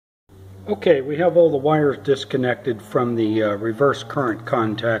Okay, we have all the wires disconnected from the reverse current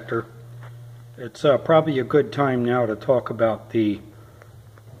contactor. It's probably a good time now to talk about the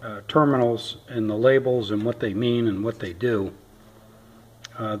terminals and the labels and what they mean and what they do.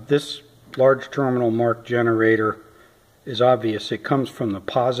 This large terminal marked generator is obvious. It comes from the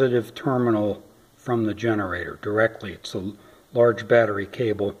positive terminal from the generator directly. It's a large battery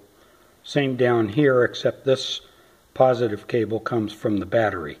cable. Same down here, except this positive cable comes from the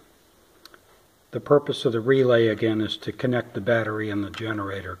battery. The purpose of the relay again is to connect the battery and the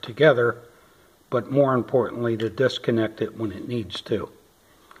generator together, but more importantly to disconnect it when it needs to.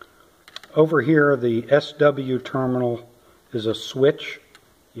 Over here, the SW terminal is a switch.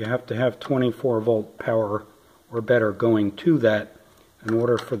 You have to have 24 volt power or better going to that in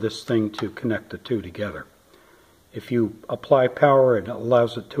order for this thing to connect the two together. If you apply power, it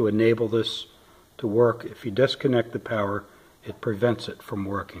allows it to enable this to work. If you disconnect the power, it prevents it from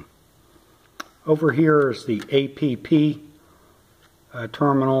working. Over here is the APP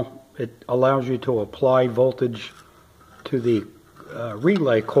terminal. It allows you to apply voltage to the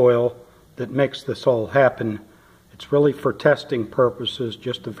relay coil that makes this all happen. It's really for testing purposes,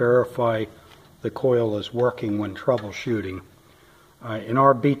 just to verify the coil is working when troubleshooting. In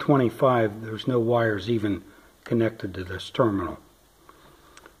our B25, there's no wires even connected to this terminal.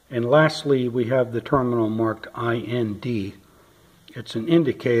 And lastly, we have the terminal marked IND. It's an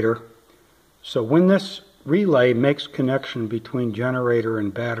indicator. So when this relay makes connection between generator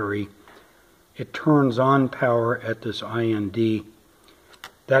and battery, it turns on power at this IND.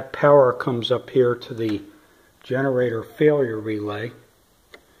 That power comes up here to the generator failure relay.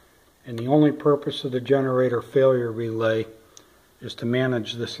 And the only purpose of the generator failure relay is to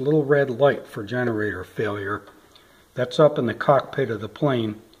manage this little red light for generator failure. That's up in the cockpit of the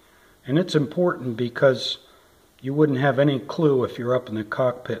plane. And it's important because you wouldn't have any clue if you're up in the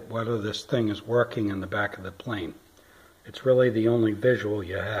cockpit whether this thing is working in the back of the plane. It's really the only visual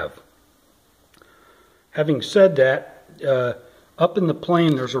you have. Having said that, up in the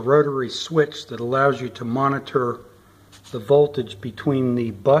plane there's a rotary switch that allows you to monitor the voltage between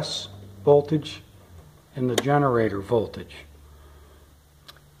the bus voltage and the generator voltage.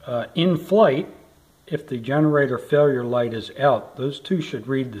 In flight, if the generator failure light is out, those two should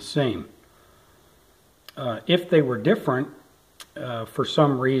read the same. If they were different, for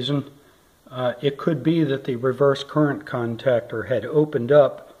some reason, it could be that the reverse current contactor had opened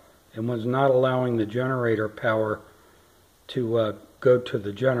up and was not allowing the generator power to go to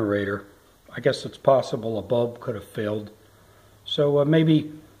the generator. I guess it's possible a bulb could have failed. So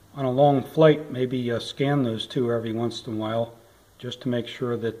maybe on a long flight, maybe scan those two every once in a while just to make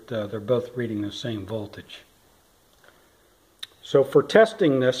sure that they're both reading the same voltage. So for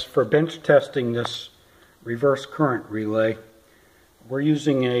testing this, for bench testing this reverse current relay, we're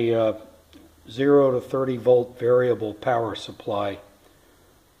using a 0 to 30 volt variable power supply.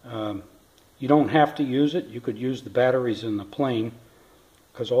 You don't have to use it. You could use the batteries in the plane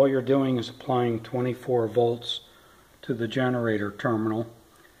because all you're doing is applying 24 volts to the generator terminal,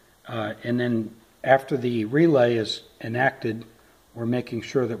 and then after the relay is enacted, we're making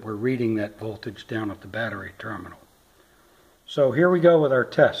sure that we're reading that voltage down at the battery terminal. So here we go with our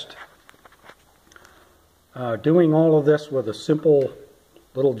test. Doing all of this with a simple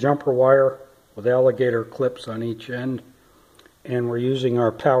little jumper wire with alligator clips on each end, and we're using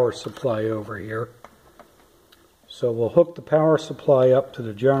our power supply over here. So we'll hook the power supply up to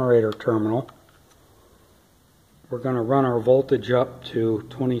the generator terminal. We're going to run our voltage up to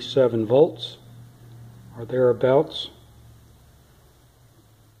 27 volts or thereabouts.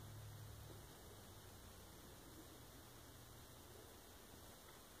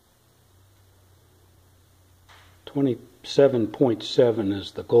 .7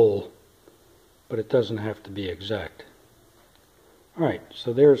 is the goal, but it doesn't have to be exact. Alright,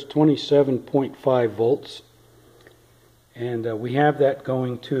 so there's 27.5 volts, and we have that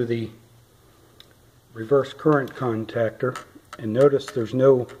going to the reverse current contactor, and notice there's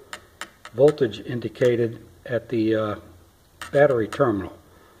no voltage indicated at the battery terminal.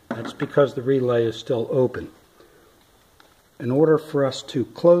 That's because the relay is still open. In order for us to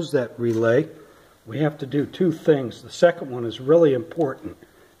close that relay, we have to do two things. The second one is really important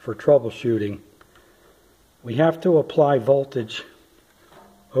for troubleshooting. We have to apply voltage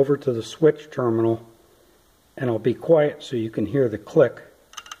over to the switch terminal, and I'll be quiet so you can hear the click.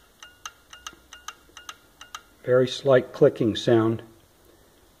 Very slight clicking sound,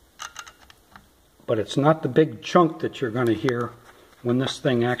 but it's not the big chunk that you're going to hear when this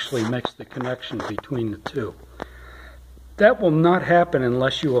thing actually makes the connection between the two. That will not happen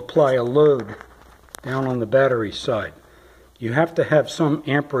unless you apply a load down on the battery side. you have to have some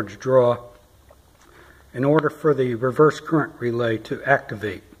amperage draw in order for the reverse current relay to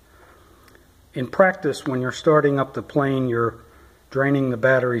activate. In practice, when you're starting up the plane, you're draining the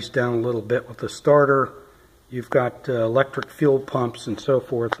batteries down a little bit with the starter. You've got electric fuel pumps and so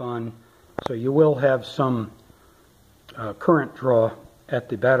forth on, so you will have some current draw at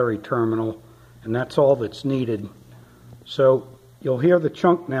the battery terminal, and that's all that's needed. So you'll hear the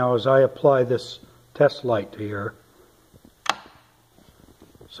chunk now as I apply this test light here.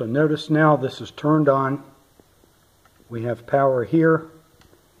 So notice now this is turned on. We have power here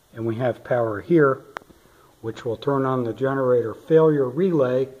and we have power here, which will turn on the generator failure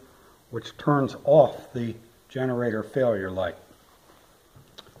relay, which turns off the generator failure light.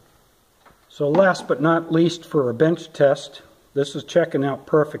 So last but not least, for a bench test, this is checking out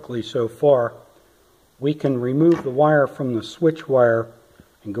perfectly so far. We can remove the wire from the switch wire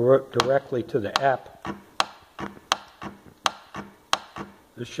and go directly to the app.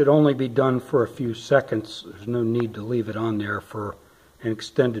 This should only be done for a few seconds. There's no need to leave it on there for an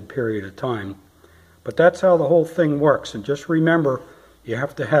extended period of time. But that's how the whole thing works. And just remember, you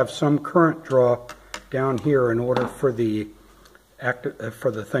have to have some current draw down here in order for the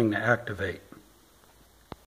thing to activate.